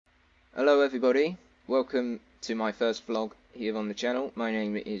Hello everybody, welcome to my first vlog here on the channel. My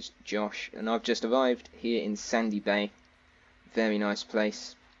name is Josh and I've just arrived here in Sandy Bay. Very nice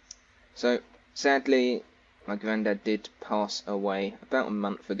place. So sadly my granddad did pass away about a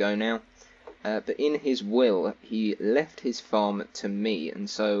month ago now, but in his will he left his farm to me, and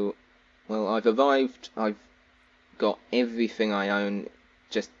so well I've arrived, I've got everything I own,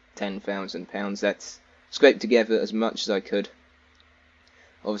 just £10,000. That's scraped together as much as I could.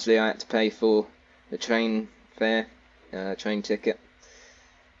 Obviously I had to pay for the train fare, train ticket.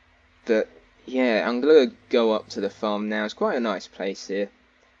 But yeah, I'm going to go up to the farm now. It's quite a nice place here.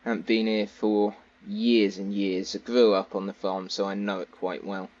 I haven't been here for years and years. I grew up on the farm, so I know it quite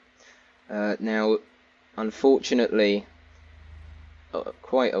well. Now, unfortunately,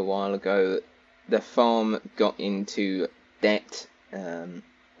 quite a while ago, the farm got into debt. There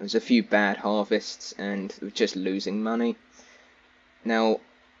was a few bad harvests and we were just losing money. Now,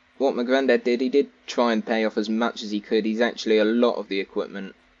 what my granddad did, he did try and pay off as much as he could. He's actually, a lot of the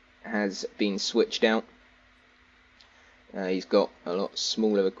equipment has been switched out. He's got a lot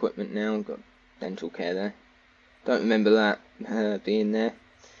smaller equipment now, got dental care there. Don't remember that being there.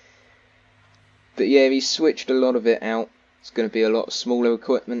 But yeah, he's switched a lot of it out. It's going to be a lot smaller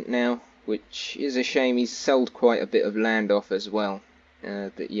equipment now, which is a shame. He's sold quite a bit of land off as well.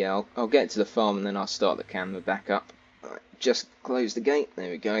 But yeah, I'll get to the farm and then I'll start the camera back up. Right, just close the gate, there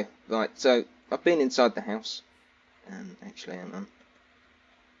we go. Right, so I've been inside the house. Actually, hang on.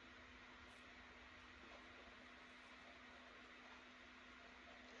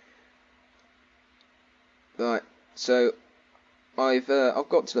 Right, so I've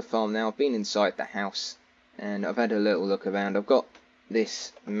got to the farm now. I've been inside the house and I've had a little look around. I've got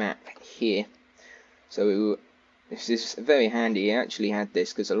this map here, so this is very handy. He actually had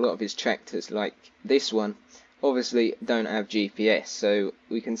this because a lot of his tractors, like this one, obviously don't have GPS, so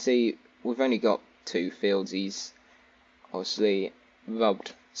we can see we've only got 2 fields. He's obviously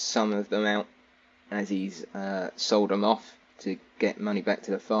rubbed some of them out as he's sold them off to get money back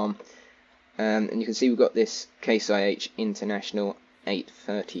to the farm. And you can see we've got this Case IH International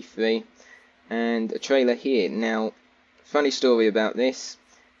 833 and a trailer here. Now, funny story about this.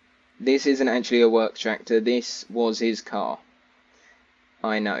 This isn't actually a work tractor. This was his car.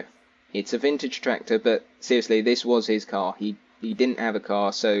 I know. It's a vintage tractor, but seriously, this was his car. He didn't have a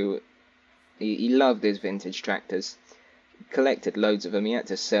car, so he loved his vintage tractors. He collected loads of them. He had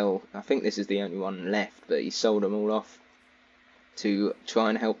to sell. I think this is the only one left, but he sold them all off to try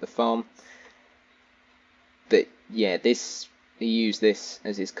and help the farm. But yeah, he used this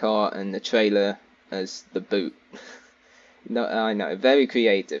as his car and the trailer as the boot. No, I know, very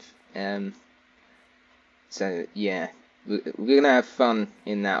creative. So yeah. We're going to have fun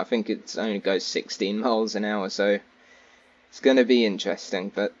in that. I think it only goes 16 miles an hour, so it's going to be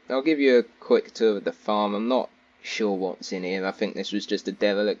interesting. But I'll give you a quick tour of the farm. I'm not sure what's in here. I think this was just a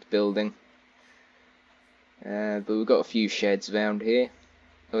derelict building. But we've got a few sheds around here.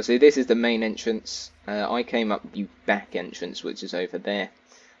 Obviously, this is the main entrance. I came up the back entrance, which is over there.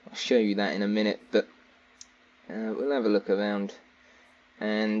 I'll show you that in a minute, but we'll have a look around.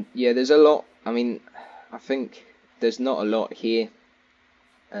 And yeah, there's a lot. I mean, I think there's not a lot here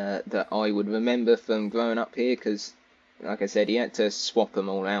that I would remember from growing up here, because, like I said, he had to swap them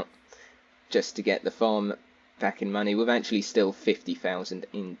all out just to get the farm back in money. We're actually still 50,000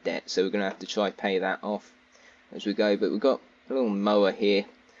 in debt, so we're going to have to try pay that off as we go. But we've got a little mower here,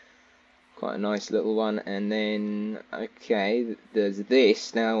 quite a nice little one, and then, okay, there's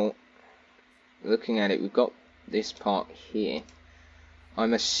this. Now, looking at it, we've got this part here.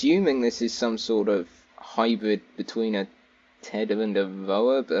 I'm assuming this is some sort of hybrid between a tedder and a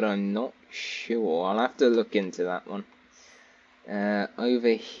rower, but I'm not sure. I'll have to look into that one. Over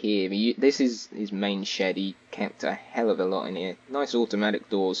here, this is his main shed. He kept a hell of a lot in here. Nice automatic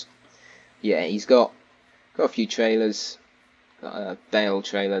doors. Yeah, he's got a few trailers. Got a bale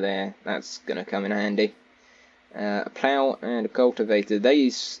trailer there. That's gonna come in handy. A plough and a cultivator.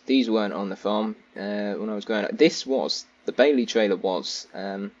 These weren't on the farm when I was growing up. The Bailey trailer was.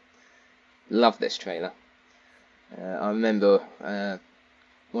 Love this trailer. I remember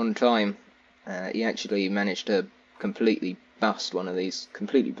one time he actually managed to completely bust one of these,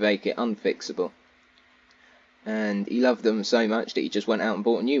 completely break it, unfixable. And he loved them so much that he just went out and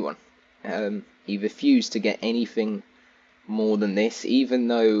bought a new one. He refused to get anything more than this, even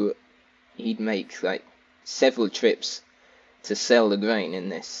though he'd make like several trips to sell the grain in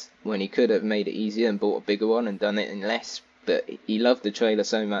this, when he could have made it easier and bought a bigger one and done it in less. But he loved the trailer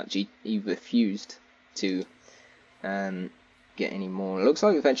so much, he refused to get any more. It looks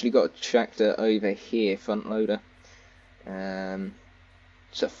like we've actually got a tractor over here, front loader.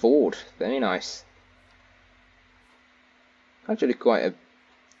 It's a Ford, very nice. Actually quite a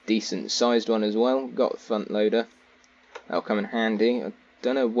decent sized one as well. Got a front loader. That'll come in handy. I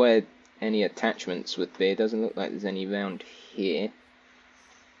don't know where any attachments would be. It doesn't look like there's any around here.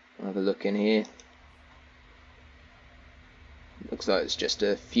 I'll have a look in here. Looks like it's just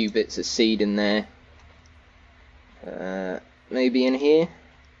a few bits of seed in there. Maybe in here?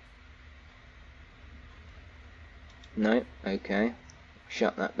 No? Okay.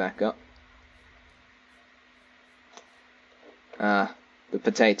 Shut that back up. Ah, the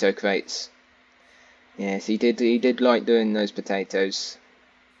potato crates. Yes, he did like doing those potatoes.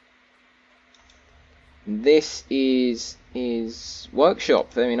 This is his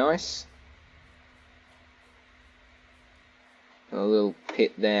workshop, very nice. A little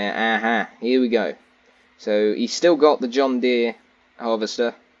pit there. Aha, here we go. So he's still got the John Deere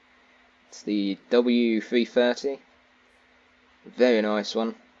harvester. It's the W330. Very nice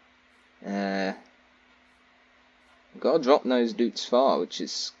one. Got a drop nose Dukes Far, which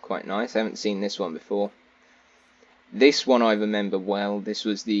is quite nice. I haven't seen this one before. This one I remember well. This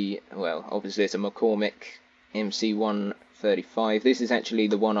was the, well, obviously it's a McCormick MC135. This is actually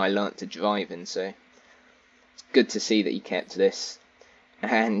the one I learnt to drive in, so it's good to see that he kept this.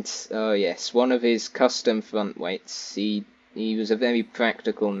 And, oh yes, one of his custom front weights. He was a very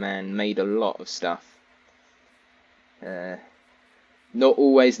practical man, made a lot of stuff. Not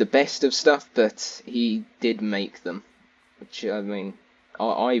always the best of stuff, but he did make them. Which, I mean,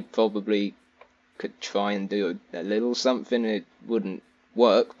 I probably could try and do a little something. It wouldn't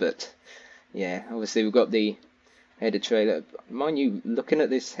work, but yeah, obviously we've got the header trailer. Mind you, looking at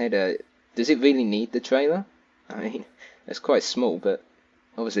this header, does it really need the trailer? I mean, it's quite small, but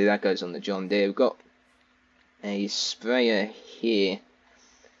obviously that goes on the John Deere. We've got a sprayer here.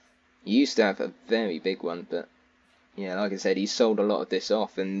 He used to have a very big one, but yeah, like I said, he sold a lot of this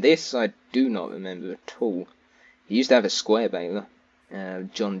off. And this I do not remember at all. He used to have a square baler,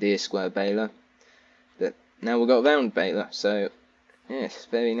 John Deere square baler. But now we've got a round baler, so yes,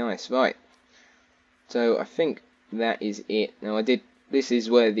 very nice. Right, so I think that is it. Now this is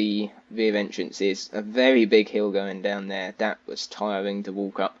where the rear entrance is. A very big hill going down there. That was tiring to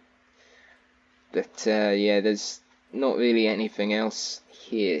walk up. But yeah, there's not really anything else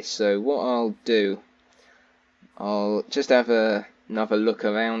here. So what I'll do, I'll just have another look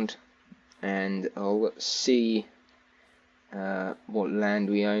around, and I'll see what land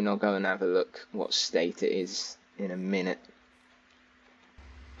we own. I'll go and have a look what state it is in a minute.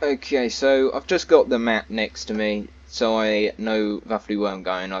 Okay, so I've just got the map next to me, so I know roughly where I'm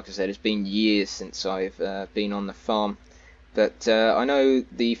going. Like I said, it's been years since I've been on the farm, but I know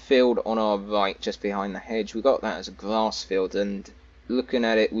the field on our right, just behind the hedge, we've got that as a grass field, and looking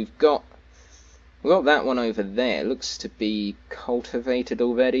at it, we've got that one over there. It looks to be cultivated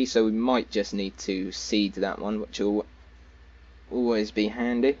already, so we might just need to seed that one, which will always be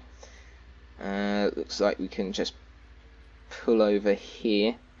handy. Looks like we can just pull over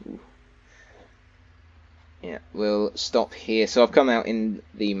here. Ooh. Yeah, we'll stop here. So I've come out in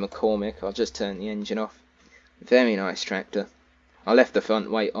the McCormick. I'll just turn the engine off. Very nice tractor. I left the front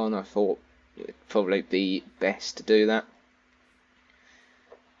weight on. I thought it would probably be best to do that.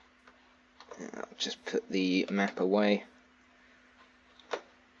 I'll just put the map away.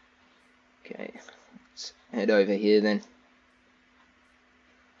 Okay, let's head over here then.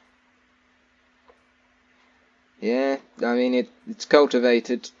 Yeah, I mean it's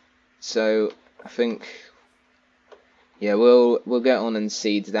cultivated, so I think, yeah, we'll get on and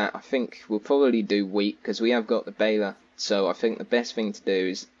seed that. I think we'll probably do wheat because we have got the baler. So I think the best thing to do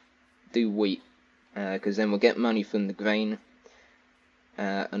is do wheat, because then we'll get money from the grain,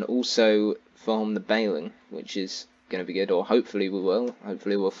 and also from the baling, which is going to be good. Or hopefully we will.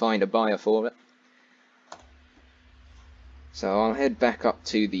 Hopefully we'll find a buyer for it. So I'll head back up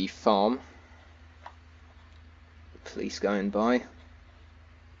to the farm. Police going by.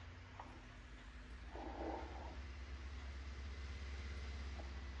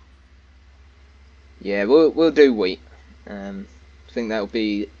 Yeah, we'll do wheat. I think that'll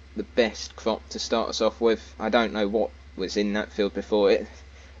be the best crop to start us off with. I don't know what was in that field before.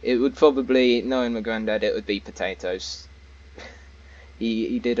 It would probably, knowing my granddad, it would be potatoes.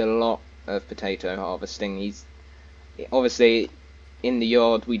 he did a lot of potato harvesting. He's obviously in the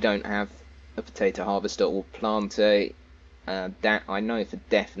yard. We don't have a potato harvester or planter. That I know for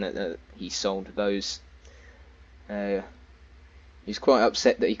definite that he sold those. He's quite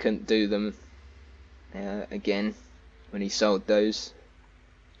upset that he couldn't do them again when he sold those.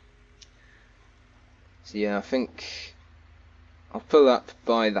 So yeah, I think I'll pull up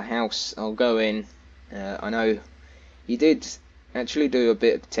by the house. I'll go in. I know he did actually do a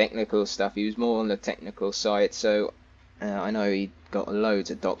bit of technical stuff. He was more on the technical side, so I know he got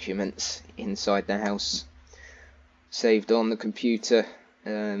loads of documents inside the house saved on the computer.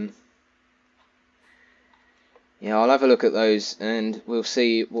 Yeah, I'll have a look at those and we'll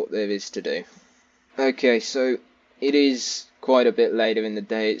see what there is to do. Okay, so it is quite a bit later in the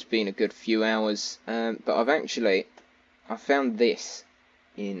day. It's been a good few hours, but I found this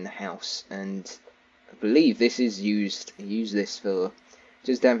in the house, and I believe this is used. I use this for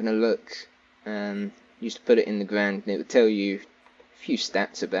just having a look. Used to put it in the ground, and it would tell you a few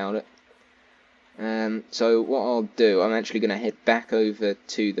stats about it. So what I'll do, I'm actually going to head back over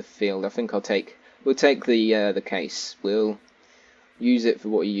to the field. I think we'll take the case. We'll use it for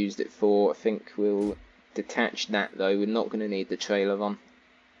what you used it for. I think we'll detach that though. We're not going to need the trailer on.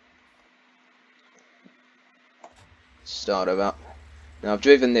 Start her up. Now I've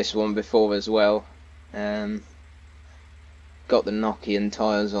driven this one before as well. Got the Nokian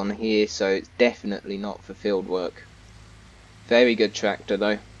tyres on here, so it's definitely not for field work. Very good tractor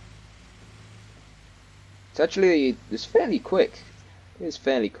though. It's fairly quick. It is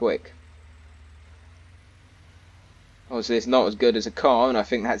fairly quick. Obviously it's not as good as a car, and I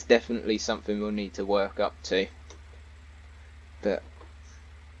think that's definitely something we'll need to work up to. But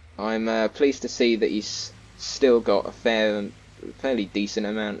I'm pleased to see that he's still got a fairly decent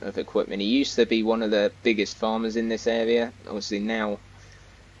amount of equipment. He used to be one of the biggest farmers in this area. Obviously now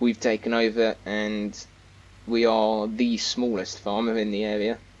we've taken over and we are the smallest farmer in the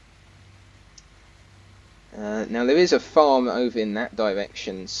area. Now there is a farm over in that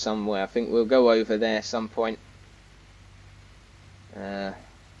direction somewhere. I think we'll go over there some point.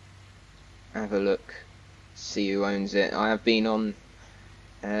 Have a look, see who owns it. I have been on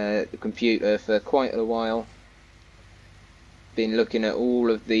the computer for quite a while. Been looking at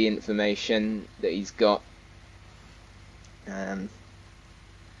all of the information that he's got. Yeah,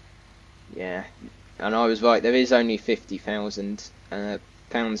 and I was right. There is only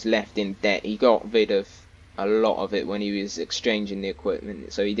 £50,000 left in debt. He got rid of a lot of it when he was exchanging the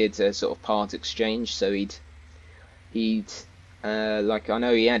equipment. So he did a sort of part exchange. So he'd like, I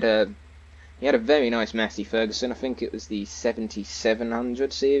know he had a very nice Massey Ferguson. I think it was the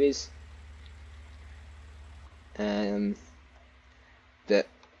 7700 series. That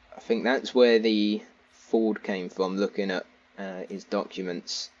I think that's where the Ford came from. Looking at his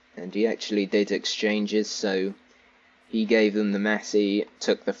documents, and he actually did exchanges. So he gave them the Massey,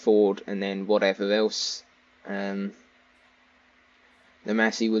 took the Ford, and then whatever else the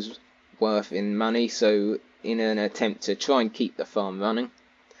Massey was worth in money. So in an attempt to try and keep the farm running,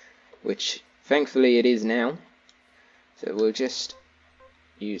 which thankfully it is now. So we'll just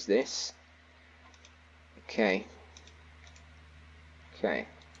use this. Okay.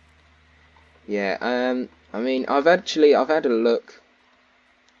 Yeah, I mean, I've had a look,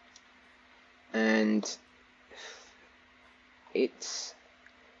 and I've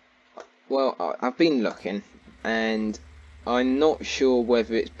been looking, and I'm not sure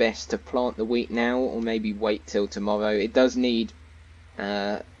whether it's best to plant the wheat now or maybe wait till tomorrow. It does need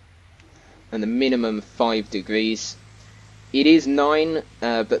at the minimum 5 degrees. It is 9,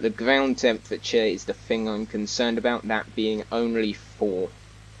 but the ground temperature is the thing I'm concerned about, that being only 4.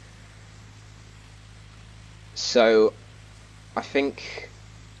 So I think,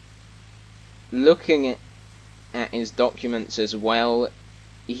 looking at his documents as well,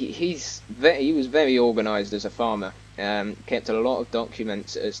 he was very organised as a farmer. Kept a lot of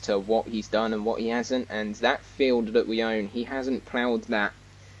documents as to what he's done and what he hasn't, and that field that we own, he hasn't ploughed that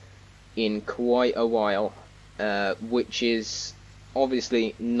in quite a while, which is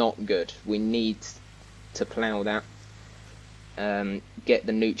obviously not good. We need to plough that, get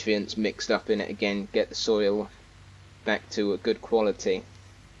the nutrients mixed up in it again, get the soil back to a good quality.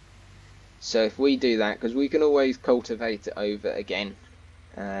 So if we do that, because we can always cultivate it over again,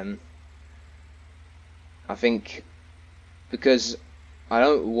 I think, because I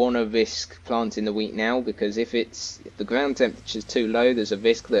don't want to risk planting the wheat now, because if the ground temperature is too low, there's a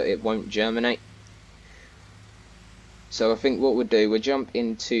risk that it won't germinate. So I think what we'll do, we'll jump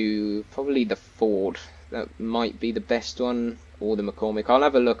into probably the Ford. That might be the best one, or the McCormick. I'll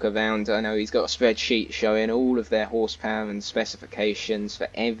have a look around. I know he's got a spreadsheet showing all of their horsepower and specifications for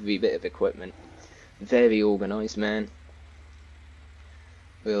every bit of equipment. Very organised man.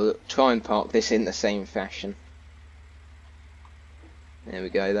 We'll try and park this in the same fashion. There we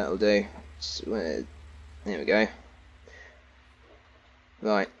go, that'll do. There we go.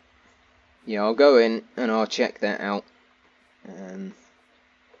 Right. Yeah, I'll go in and I'll check that out.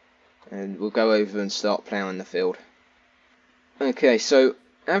 And we'll go over and start ploughing the field. Okay, so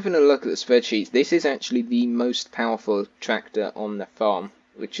having a look at the spreadsheets, this is actually the most powerful tractor on the farm,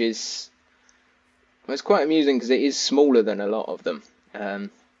 which is, well, it's quite amusing because it is smaller than a lot of them.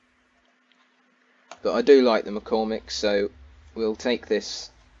 But I do like the McCormick, so we'll take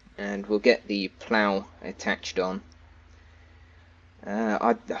this and we'll get the plough attached on.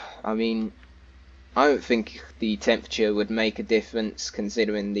 I mean, I don't think the temperature would make a difference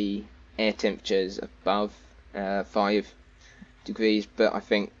considering the air temperature is above 5 degrees, but I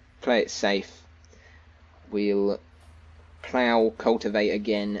think play it safe. We'll plough, cultivate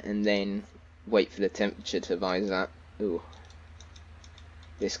again, and then wait for the temperature to rise up. Ooh.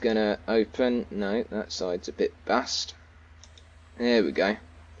 This gonna open? No, that side's a bit bust. There we go.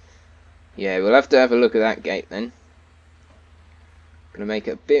 Yeah, we'll have to have a look at that gate then. Gonna make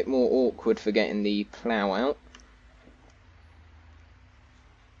it a bit more awkward for getting the plough out.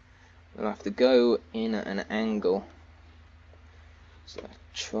 We'll have to go in at an angle. So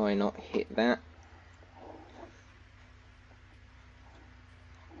try not hit that.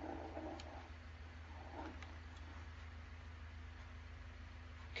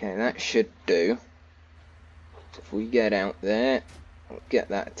 Okay, that should do. So if we get out there, we'll get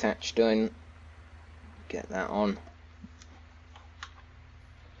that attached on, get that on.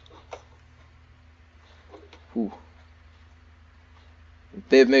 Ooh.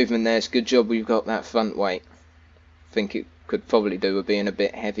 Bit of movement there, it's a good job we've got that front weight. I think it could probably do with being a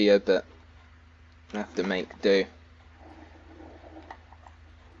bit heavier, but we'll have to make do.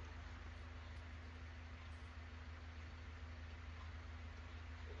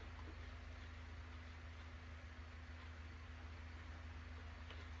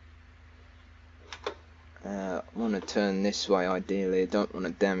 I want to turn this way ideally, I don't want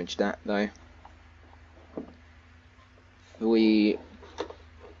to damage that though. We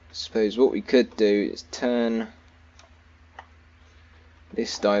suppose what we could do is turn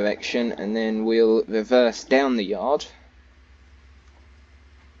this direction and then we'll reverse down the yard.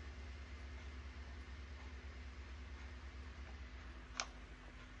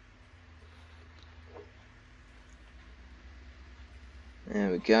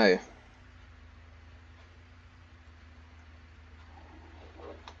 There we go.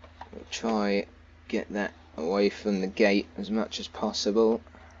 We'll try get that away from the gate as much as possible.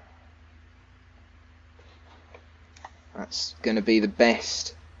 That's going to be the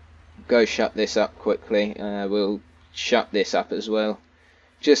best. Go shut this up quickly. We'll shut this up as well,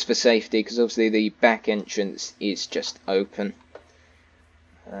 just for safety, because obviously the back entrance is just open.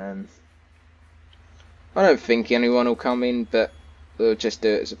 I don't think anyone will come in, but we'll just do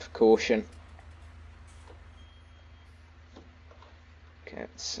it as a precaution. Okay,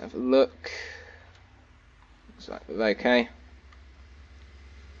 let's have a look. Looks like we're okay.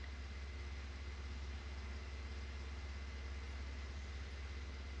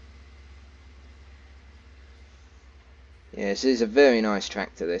 Yes, this is a very nice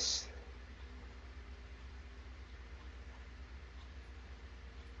tractor, this.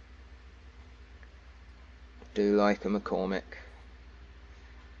 Do like a McCormick.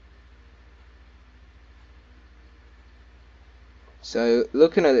 So,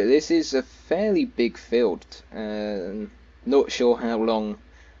 looking at it, this is a fairly big field. Not sure how long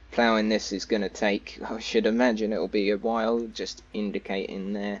ploughing this is going to take. I should imagine it'll be a while, just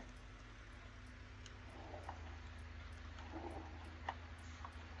indicating there.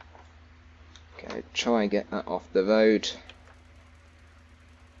 Okay, try and get that off the road.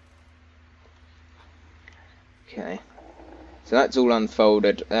 Okay, so that's all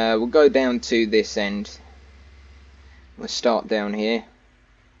unfolded. We'll go down to this end. We'll start down here.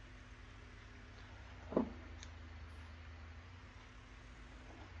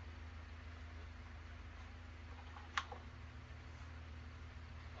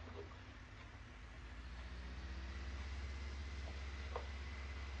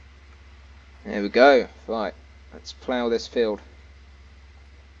 There we go. Right, let's plough this field.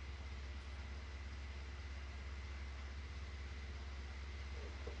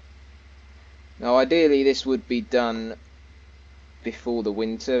 Now ideally this would be done before the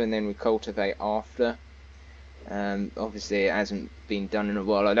winter and then we cultivate after. Obviously it hasn't been done in a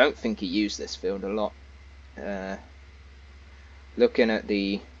while. I don't think he used this field a lot. Looking at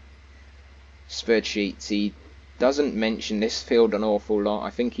the spreadsheets, he doesn't mention this field an awful lot. I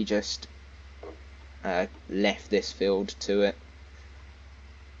think he just left this field to it.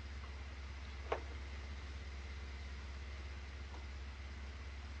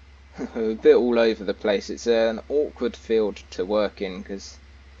 A bit all over the place. It's an awkward field to work in because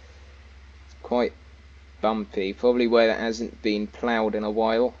it's quite bumpy, probably where it hasn't been ploughed in a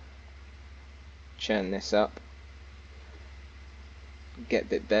while. Churn this up. get a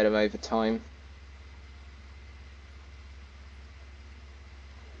bit better over time.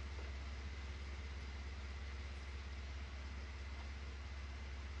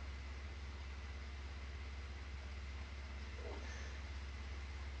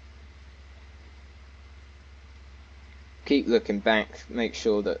 Keep looking back, make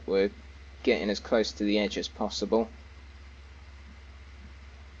sure that we're getting as close to the edge as possible.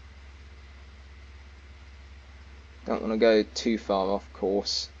 Don't want to go too far off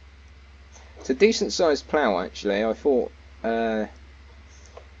course. It's a decent sized plough actually. I thought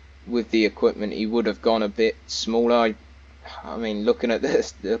with the equipment he would have gone a bit smaller. I mean, looking at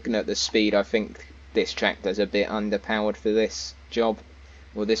the speed, I think this tractor's a bit underpowered for this job,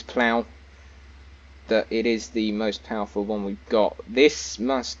 or this plough. That it is the most powerful one we've got. This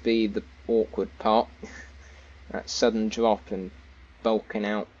must be the awkward part. That sudden drop and bulking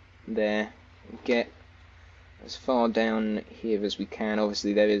out there. Get as far down here as we can.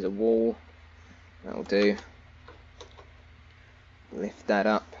 Obviously there is a wall. That'll do. Lift that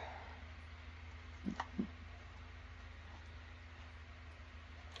up.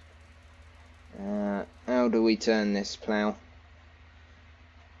 How do we turn this plough?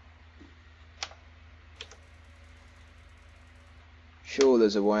 Sure,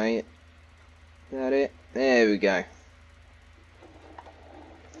 there's a way. Is that it? There we go.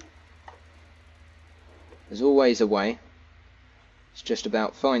 There's always a way. It's just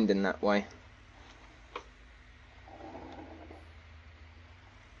about finding that way.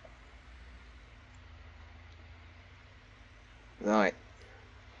 Right.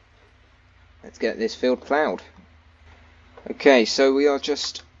 Let's get this field ploughed. Okay, so we are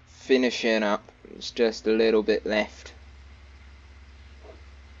just finishing up. It's just a little bit left.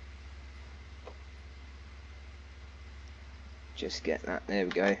 Just get that, there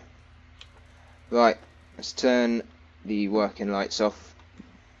we go. Right, let's turn the working lights off.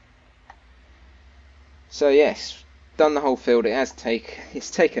 So yes, done the whole field. It's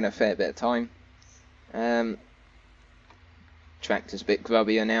taken a fair bit of time. Tractor's a bit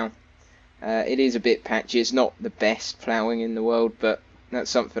grubbier now. It is a bit patchy. It's not the best ploughing in the world, but that's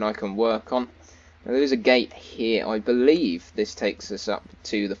something I can work on. Now, there is a gate here. I believe this takes us up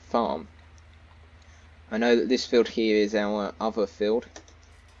to the farm. I know that this field here is our other field.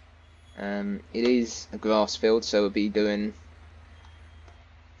 It is a grass field, so we'll be doing,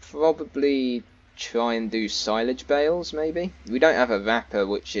 probably try and do silage bales maybe. We don't have a wrapper,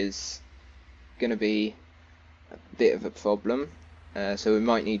 which is going to be a bit of a problem, so we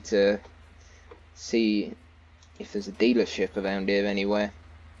might need to see if there's a dealership around here anywhere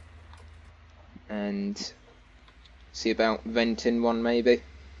and see about renting one maybe.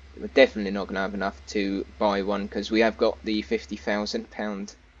 We're definitely not going to have enough to buy one because we have got the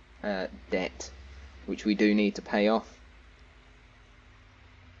 £50,000 debt, which we do need to pay off.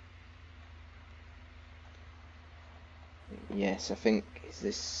 Yes, I think, is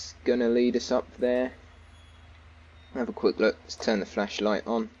this going to lead us up there? Have a quick look. Let's turn the flashlight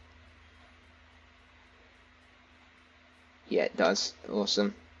on. Yeah, it does.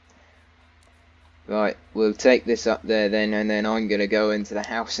 Awesome. Right, we'll take this up there then, and then I'm going to go into the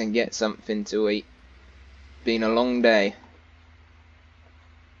house and get something to eat. Been a long day.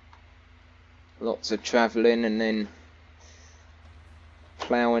 Lots of travelling and then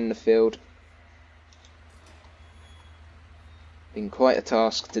ploughing the field. Been quite a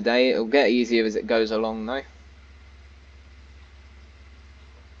task today. It'll get easier as it goes along though.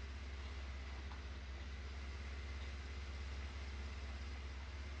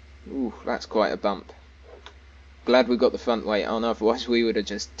 Ooh, that's quite a bump. Glad we got the front weight on, otherwise we would have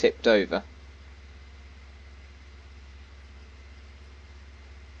just tipped over.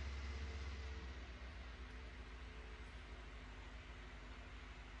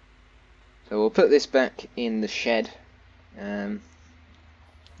 So we'll put this back in the shed. And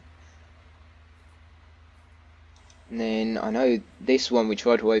then I know this one we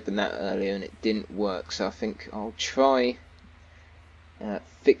tried to open that earlier and it didn't work, so I think I'll try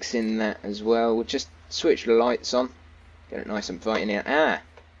fixing that as well. We'll just switch the lights on, get it nice and bright in here.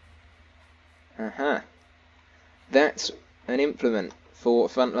 That's an implement for a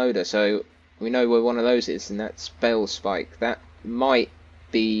front loader, so we know where one of those is, and that's bale spike. That might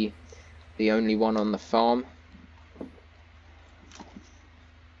be the only one on the farm.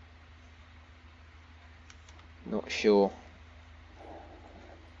 Not sure.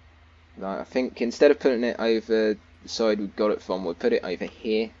 Right, I think instead of putting it over the side we got it from, we'll put it over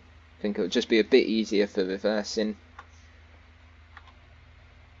here. I think it'll just be a bit easier for reversing.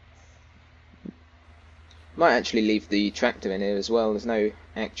 Might actually leave the tractor in here as well. There's no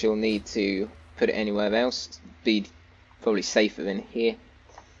actual need to put it anywhere else. It'd be Probably safer in here.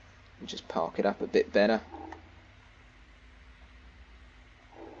 Just park it up a bit better.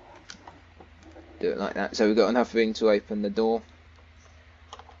 Do it like that. So we've got enough room to open the door.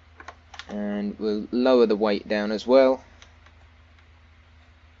 And we'll lower the weight down as well.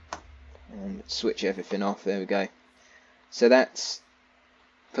 And switch everything off. There we go. So that's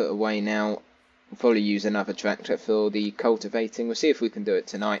put away now. We'll probably use another tractor for the cultivating. We'll see if we can do it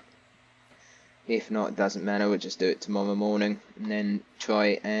tonight. If not, it doesn't matter. We'll just do it tomorrow morning. And then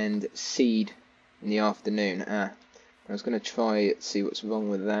try and seed in the afternoon. I was going to try see what's wrong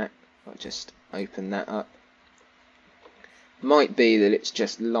with that. I'll just open that up. Might be that it's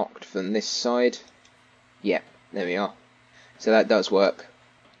just locked from this side. Yep, there we are. So that does work.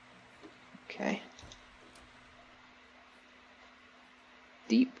 Okay.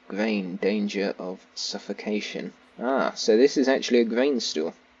 Deep grain, danger of suffocation. So this is actually a grain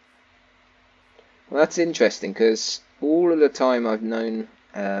store. Well, that's interesting, because all of the time I've known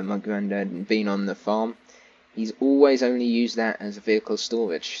my granddad and been on the farm, he's always only used that as a vehicle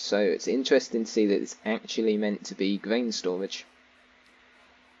storage. So it's interesting to see that it's actually meant to be grain storage.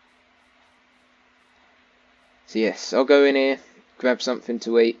 So yes, I'll go in here, grab something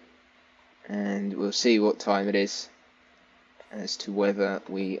to eat, and we'll see what time it is as to whether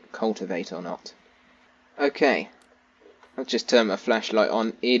we cultivate or not. Okay, I'll just turn my flashlight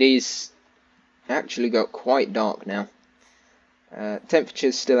on. It is actually got quite dark now.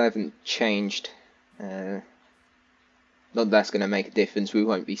 Temperatures still haven't changed. Not that's going to make a difference. We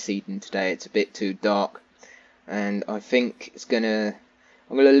won't be seeding today. It's a bit too dark, and I think I'm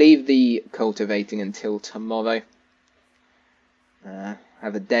going to leave the cultivating until tomorrow.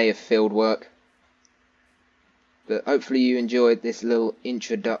 Have a day of field work. But hopefully you enjoyed this little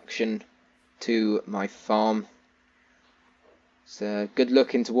introduction to my farm. It's a good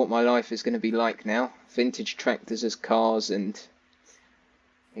look into what my life is going to be like now. Vintage tractors as cars and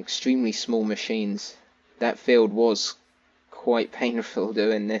extremely small machines. That field was quite painful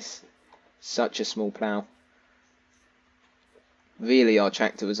doing this. Such a small plough. Really, our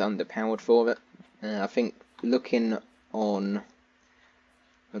tractor was underpowered for it. I think looking on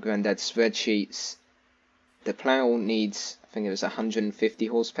my granddad's spreadsheets, the plough needs, I think it was 150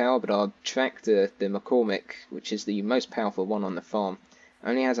 horsepower, but our tractor, the McCormick, which is the most powerful one on the farm,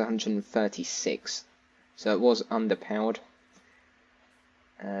 only has 136. So it was underpowered.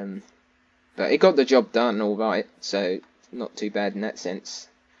 But it got the job done alright, so not too bad in that sense.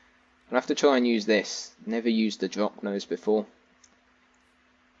 I'll have to try and use this. Never used the drop nose before.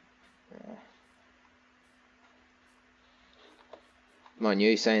 Mind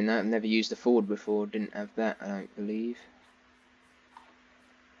you, saying that, I've never used a Ford before, didn't have that, I don't believe.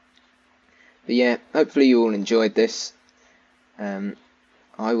 But yeah, hopefully you all enjoyed this. I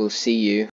will see you